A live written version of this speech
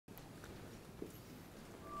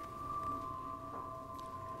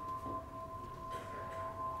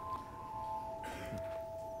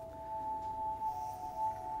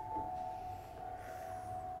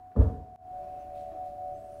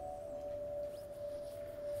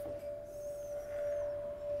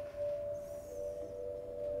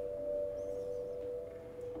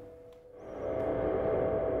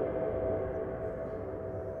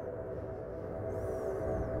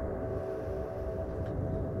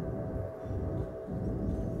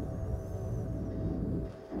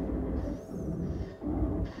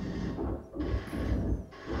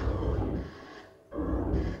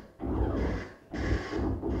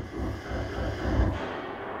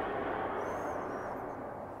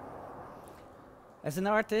As an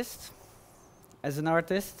artist, as an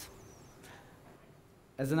artist,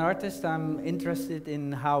 as an artist, I'm interested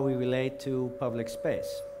in how we relate to public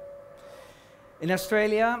space. In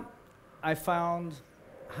Australia, I found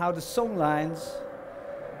how the songlines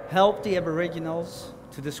help the Aboriginals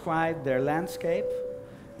to describe their landscape,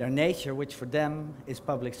 their nature, which for them is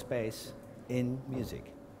public space, in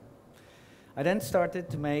music. I then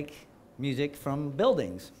started to make music from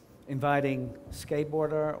buildings, inviting a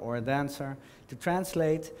skateboarder or a dancer to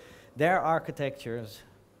translate their architectures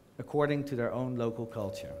according to their own local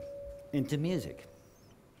culture into music.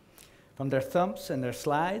 From their thumps and their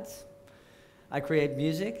slides, I create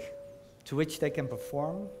music to which they can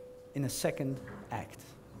perform in a second act.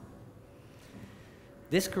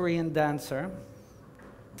 This Korean dancer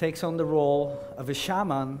takes on the role of a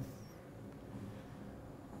shaman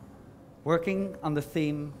working on the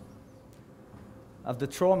theme of the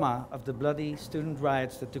trauma of the bloody student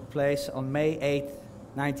riots that took place on May 8,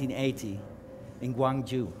 1980 in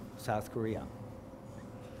Gwangju, South Korea.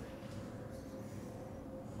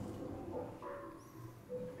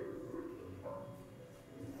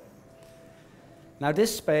 Now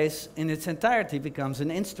this space in its entirety becomes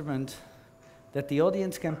an instrument that the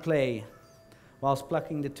audience can play whilst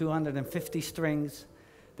plucking the 250 strings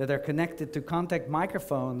that are connected to contact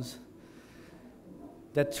microphones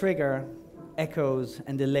that trigger echoes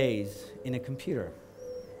and delays in a computer.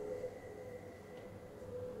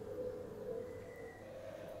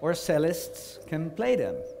 Or cellists can play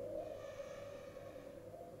them.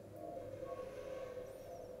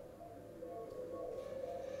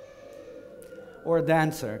 Or a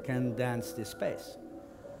dancer can dance this space.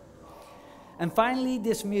 And finally,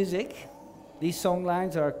 this music, these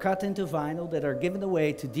songlines are cut into vinyl that are given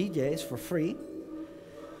away to DJs for free,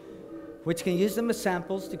 which can use them as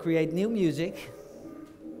samples to create new music,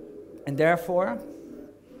 and therefore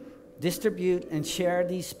distribute and share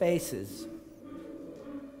these spaces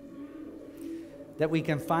that we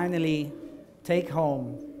can finally take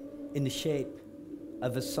home in the shape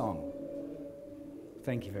of a song.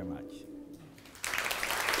 Thank you very much.